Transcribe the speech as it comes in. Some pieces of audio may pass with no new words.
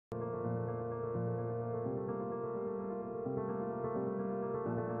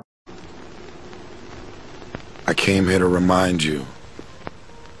I came here to remind you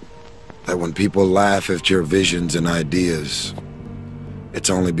that when people laugh at your visions and ideas, it's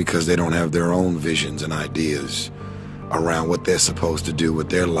only because they don't have their own visions and ideas around what they're supposed to do with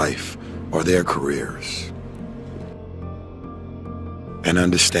their life or their careers. And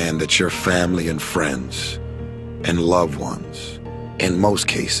understand that your family and friends and loved ones, in most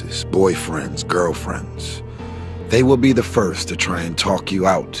cases, boyfriends, girlfriends, they will be the first to try and talk you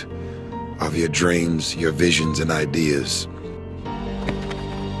out of your dreams, your visions, and ideas.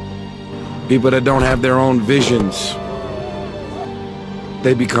 People that don't have their own visions,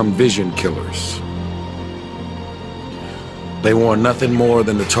 they become vision killers. They want nothing more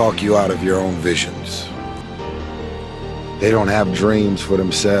than to talk you out of your own visions. They don't have dreams for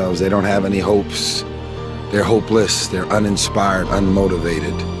themselves. They don't have any hopes. They're hopeless. They're uninspired,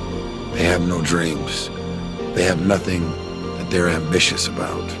 unmotivated. They have no dreams. They have nothing that they're ambitious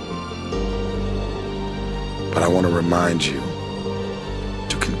about. But I want to remind you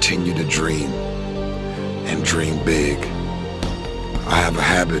to continue to dream and dream big. I have a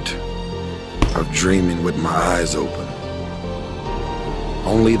habit of dreaming with my eyes open.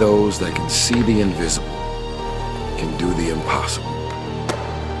 Only those that can see the invisible can do the impossible.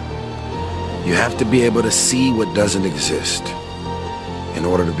 You have to be able to see what doesn't exist in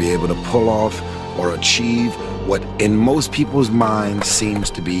order to be able to pull off or achieve what in most people's minds seems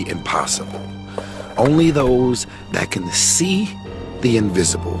to be impossible. Only those that can see the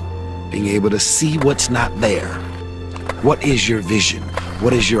invisible, being able to see what's not there. What is your vision?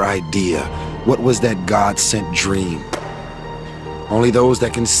 What is your idea? What was that God-sent dream? Only those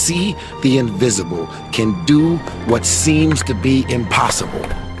that can see the invisible can do what seems to be impossible.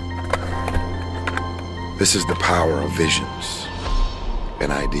 This is the power of visions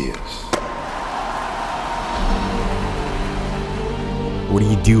and ideas. What do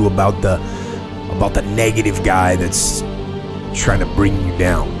you do about the negative guy that's trying to bring you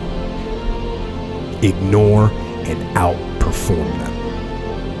down? Ignore and outperform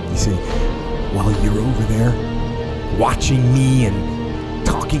them. You see, while you're over there watching me and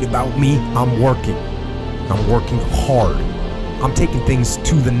talking about me, I'm working. I'm working hard. I'm taking things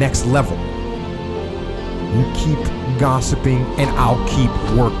to the next level. You keep gossiping and I'll keep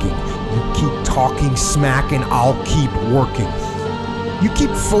working. You keep talking smack and I'll keep working. You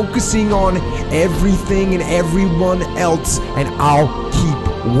keep focusing on everything and everyone else and I'll keep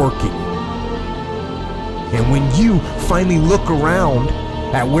working. And when you finally look around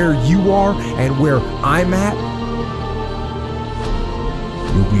at where you are and where I'm at,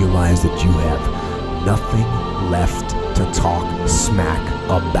 you realize that you have nothing left to talk smack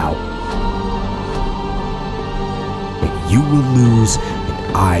about. And you will lose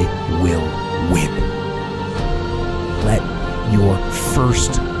and I will win. Let your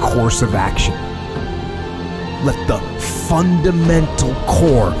first course of action, let the fundamental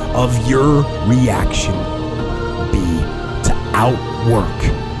core of your reaction be to outwork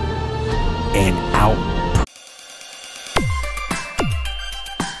and out